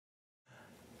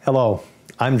Hello,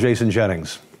 I'm Jason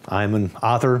Jennings. I'm an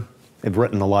author. I've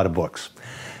written a lot of books.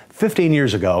 15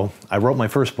 years ago, I wrote my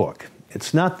first book.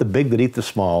 It's not the big that eat the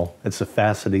small, it's the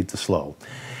fast that eat the slow.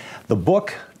 The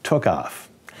book took off,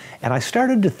 and I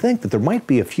started to think that there might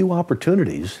be a few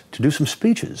opportunities to do some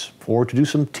speeches or to do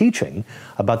some teaching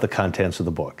about the contents of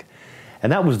the book.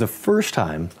 And that was the first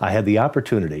time I had the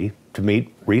opportunity to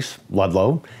meet Reese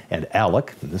Ludlow and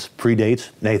Alec, and this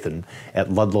predates Nathan,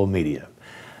 at Ludlow Media.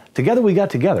 Together we got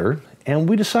together and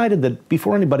we decided that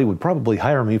before anybody would probably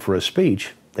hire me for a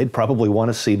speech, they'd probably want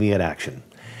to see me in action.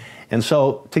 And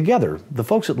so together, the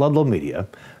folks at Ludlow Media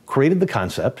created the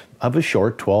concept of a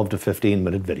short 12 to 15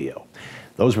 minute video.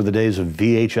 Those were the days of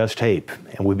VHS tape,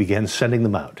 and we began sending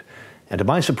them out. And to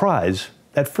my surprise,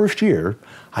 that first year,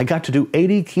 I got to do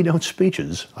 80 keynote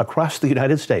speeches across the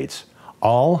United States,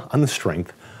 all on the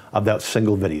strength of that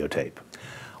single videotape.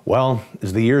 Well,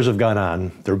 as the years have gone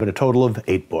on, there have been a total of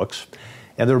 8 books,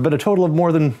 and there have been a total of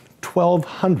more than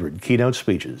 1,200 keynote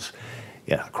speeches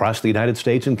across the United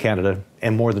States and Canada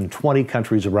and more than 20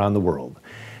 countries around the world.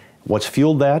 What's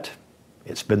fueled that?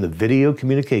 It's been the video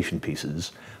communication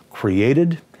pieces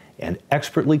created and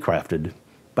expertly crafted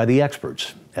by the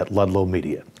experts at Ludlow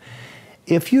Media.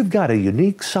 If you've got a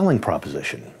unique selling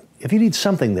proposition, if you need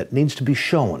something that needs to be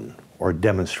shown or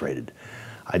demonstrated,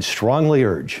 I'd strongly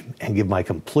urge and give my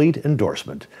complete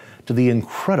endorsement to the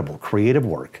incredible creative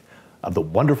work of the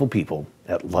wonderful people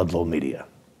at Ludlow Media.